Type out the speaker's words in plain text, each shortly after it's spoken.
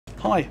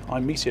Hi,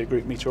 I'm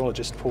MeteoGroup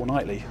meteorologist Paul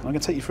Knightley. I'm going to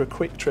take you for a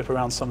quick trip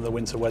around some of the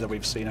winter weather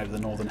we've seen over the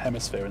Northern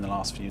Hemisphere in the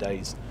last few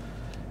days.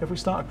 If we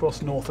start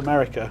across North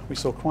America, we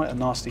saw quite a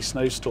nasty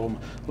snowstorm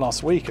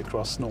last week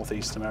across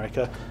Northeast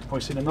America, and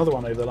we've seen another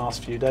one over the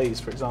last few days,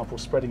 for example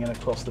spreading in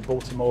across the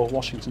Baltimore,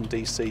 Washington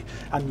DC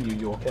and New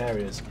York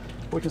areas.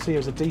 What we can see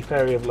is a deep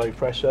area of low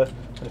pressure,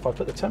 and if I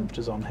put the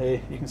temperatures on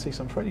here, you can see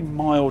some pretty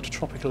mild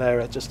tropical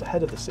area just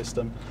ahead of the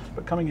system,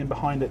 but coming in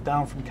behind it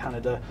down from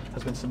Canada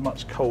has been some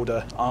much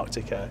colder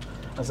Arctic air.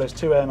 As those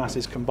two air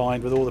masses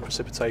combined with all the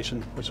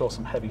precipitation, we saw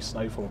some heavy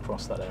snowfall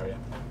across that area.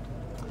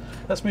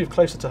 Let's move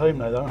closer to home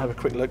now though and have a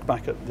quick look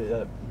back at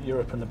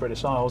Europe and the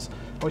British Isles.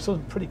 And we saw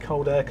some pretty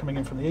cold air coming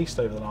in from the east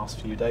over the last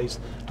few days,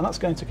 and that's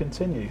going to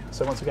continue.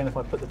 So once again, if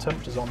I put the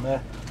temperatures on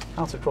there,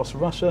 out across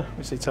Russia,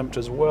 we see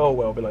temperatures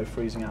well below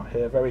freezing out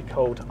here, very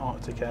cold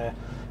Arctic air.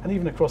 And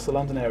even across the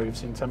London area, we've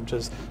seen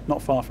temperatures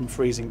not far from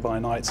freezing by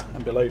night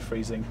and below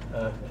freezing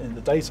in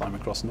the daytime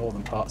across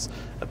northern parts,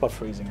 above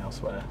freezing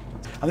elsewhere.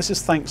 And this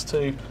is thanks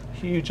to a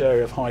huge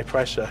area of high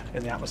pressure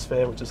in the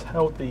atmosphere, which has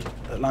held the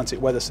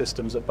Atlantic weather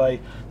systems at bay.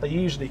 They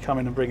usually come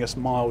in and bring us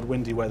mild,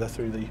 windy weather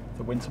through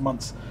the winter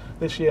months.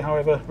 This year,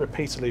 however,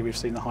 repeatedly we've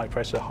seen the high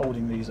pressure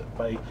holding these at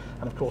bay,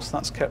 and of course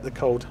that's kept the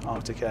cold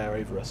Arctic air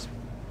over us.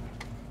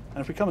 And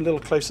if we come a little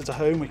closer to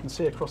home, we can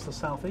see across the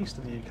southeast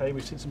of the UK,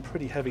 we've seen some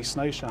pretty heavy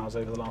snow showers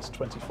over the last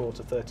 24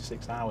 to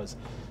 36 hours.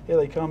 Here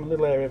they come, a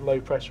little area of low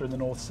pressure in the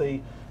North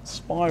Sea,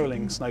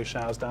 spiralling snow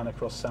showers down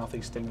across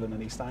southeast England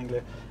and East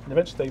Anglia, and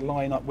eventually they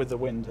line up with the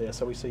wind here.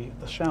 So we see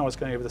the showers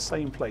going over the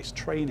same place,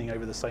 training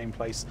over the same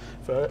place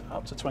for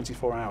up to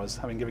 24 hours,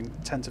 having given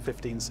 10 to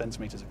 15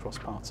 centimetres across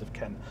parts of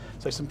Kent.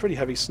 So some pretty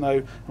heavy snow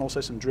and also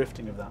some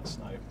drifting of that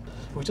snow.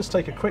 If we just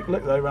take a quick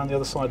look though around the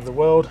other side of the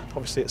world,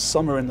 obviously it's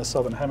summer in the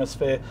southern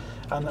hemisphere,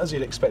 and as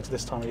you'd expect at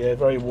this time of year,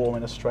 very warm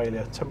in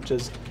Australia.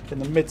 Temperatures in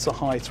the mid to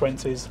high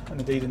 20s and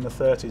indeed in the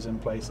 30s in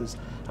places,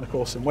 and of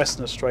course in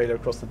Western Australia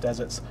across the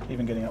deserts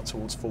even getting up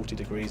towards 40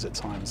 degrees at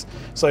times.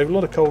 So a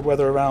lot of cold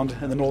weather around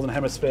in the northern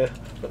hemisphere,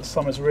 but the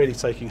summer's really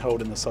taking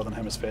hold in the southern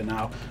hemisphere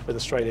now, with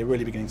Australia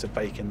really beginning to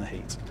bake in the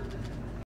heat.